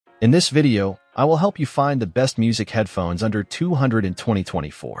In this video, I will help you find the best music headphones under $200 in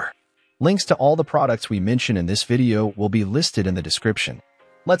 2024. Links to all the products we mention in this video will be listed in the description.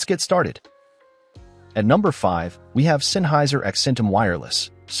 Let's get started. At number 5, we have Sennheiser Accentum Wireless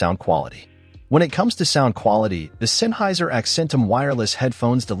Sound Quality. When it comes to sound quality, the Sennheiser Accentum wireless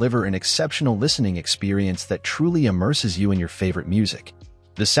headphones deliver an exceptional listening experience that truly immerses you in your favorite music.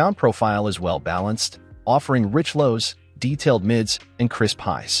 The sound profile is well-balanced, offering rich lows, detailed mids, and crisp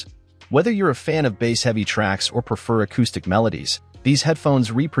highs. Whether you're a fan of bass-heavy tracks or prefer acoustic melodies, these headphones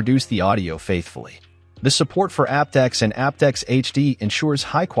reproduce the audio faithfully. The support for aptX and aptX HD ensures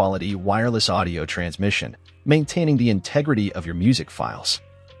high-quality wireless audio transmission, maintaining the integrity of your music files.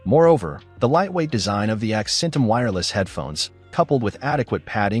 Moreover, the lightweight design of the Accentum wireless headphones, coupled with adequate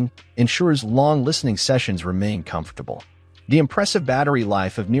padding, ensures long listening sessions remain comfortable. The impressive battery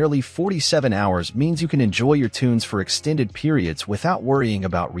life of nearly 47 hours means you can enjoy your tunes for extended periods without worrying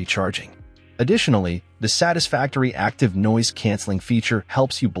about recharging. Additionally, the satisfactory active noise-canceling feature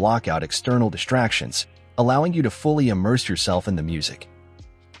helps you block out external distractions, allowing you to fully immerse yourself in the music.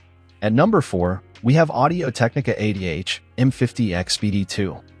 At number 4, we have Audio-Technica ADH M50X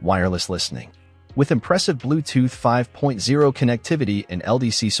BD2 Wireless Listening. With impressive Bluetooth 5.0 connectivity and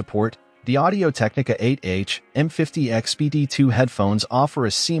LDC support, the Audio-Technica 8H M50X BD2 headphones offer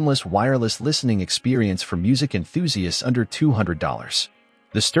a seamless wireless listening experience for music enthusiasts under $200.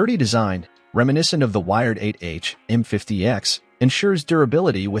 The sturdy design, reminiscent of the wired 8H M50X, ensures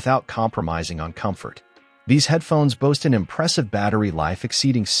durability without compromising on comfort. These headphones boast an impressive battery life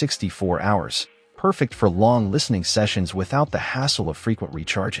exceeding 64 hours, perfect for long listening sessions without the hassle of frequent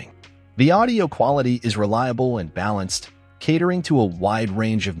recharging. The audio quality is reliable and balanced, catering to a wide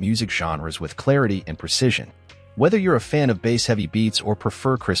range of music genres with clarity and precision. Whether you're a fan of bass-heavy beats or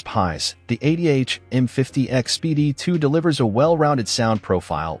prefer crisp highs, the ADH M50X BD2 delivers a well-rounded sound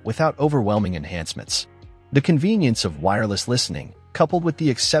profile without overwhelming enhancements. The convenience of wireless listening, coupled with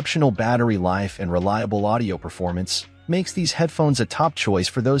the exceptional battery life and reliable audio performance, makes these headphones a top choice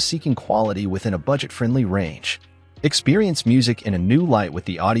for those seeking quality within a budget-friendly range. Experience music in a new light with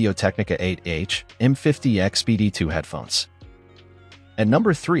the Audio-Technica 8H M50X BD2 headphones. At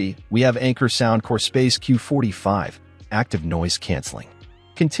number 3, we have Anker Soundcore Space Q45 Active Noise Canceling.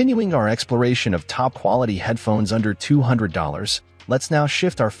 Continuing our exploration of top-quality headphones under $200, let's now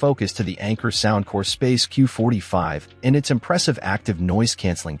shift our focus to the Anker Soundcore Space Q45 and its impressive active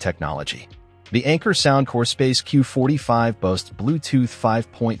noise-canceling technology. The Anker Soundcore Space Q45 boasts Bluetooth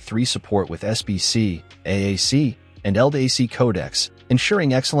 5.3 support with SBC, AAC, and LDAC codecs,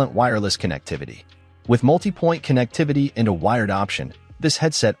 ensuring excellent wireless connectivity. With multi-point connectivity and a wired option, this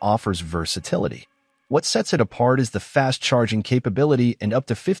headset offers versatility. What sets it apart is the fast charging capability and up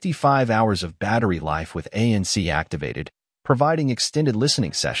to 55 hours of battery life with ANC activated, providing extended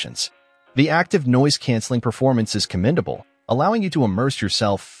listening sessions. The active noise-canceling performance is commendable, allowing you to immerse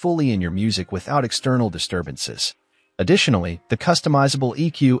yourself fully in your music without external disturbances. Additionally, the customizable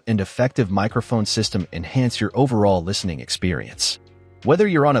EQ and effective microphone system enhance your overall listening experience. Whether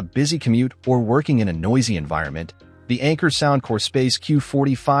you're on a busy commute or working in a noisy environment, the Anker Soundcore Space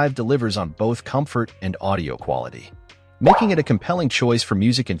Q45 delivers on both comfort and audio quality, making it a compelling choice for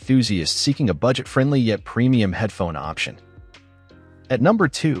music enthusiasts seeking a budget-friendly yet premium headphone option. At number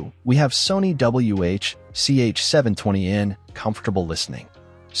 2, we have Sony WH-CH720N Comfortable Listening.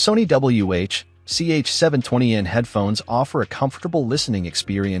 Sony WH-CH720N headphones offer a comfortable listening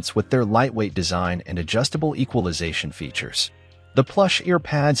experience with their lightweight design and adjustable equalization features. The plush ear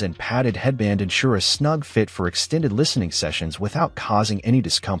pads and padded headband ensure a snug fit for extended listening sessions without causing any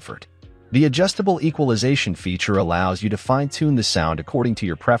discomfort. The adjustable equalization feature allows you to fine-tune the sound according to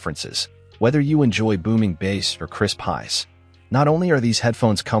your preferences, whether you enjoy booming bass or crisp highs. Not only are these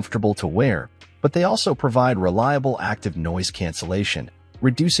headphones comfortable to wear, but they also provide reliable active noise cancellation,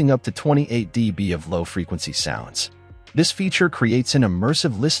 reducing up to 28 dB of low-frequency sounds. This feature creates an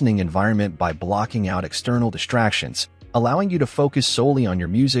immersive listening environment by blocking out external distractions, allowing you to focus solely on your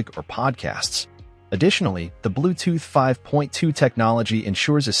music or podcasts. Additionally, the Bluetooth 5.2 technology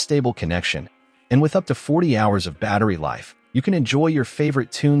ensures a stable connection, and with up to 40 hours of battery life, you can enjoy your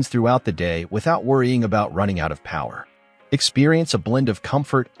favorite tunes throughout the day without worrying about running out of power. Experience a blend of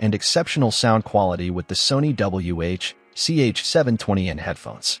comfort and exceptional sound quality with the Sony WH-CH720N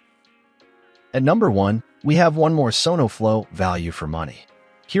headphones. At number 1, we have one more Sonoflow value for money.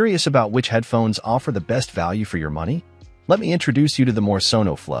 Curious about which headphones offer the best value for your money? Let me introduce you to the more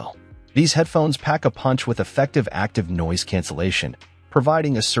Sonoflow. These headphones pack a punch with effective active noise cancellation,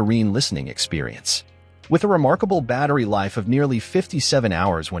 providing a serene listening experience. With a remarkable battery life of nearly 57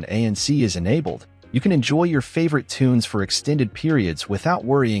 hours when ANC is enabled, You can enjoy your favorite tunes for extended periods without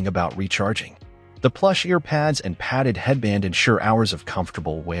worrying about recharging. The plush ear pads and padded headband ensure hours of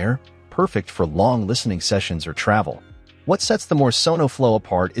comfortable wear, perfect for long listening sessions or travel. What sets the more Sonoflow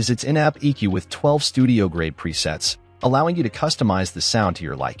apart is its in-app EQ with 12 studio-grade presets, allowing you to customize the sound to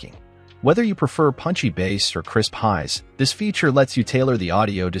your liking. Whether you prefer punchy bass or crisp highs, this feature lets you tailor the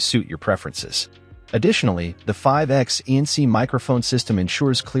audio to suit your preferences. Additionally, the 5X ENC microphone system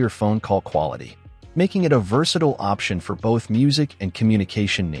ensures clear phone call quality, making it a versatile option for both music and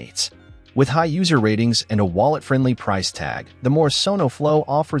communication needs. With high user ratings and a wallet-friendly price tag, the more Sonoflow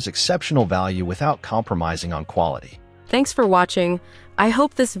offers exceptional value without compromising on quality. Thanks for watching. I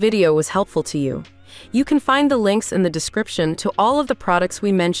hope this video was helpful to you. You can find the links in the description to all of the products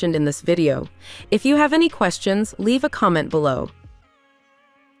we mentioned in this video. If you have any questions, leave a comment below.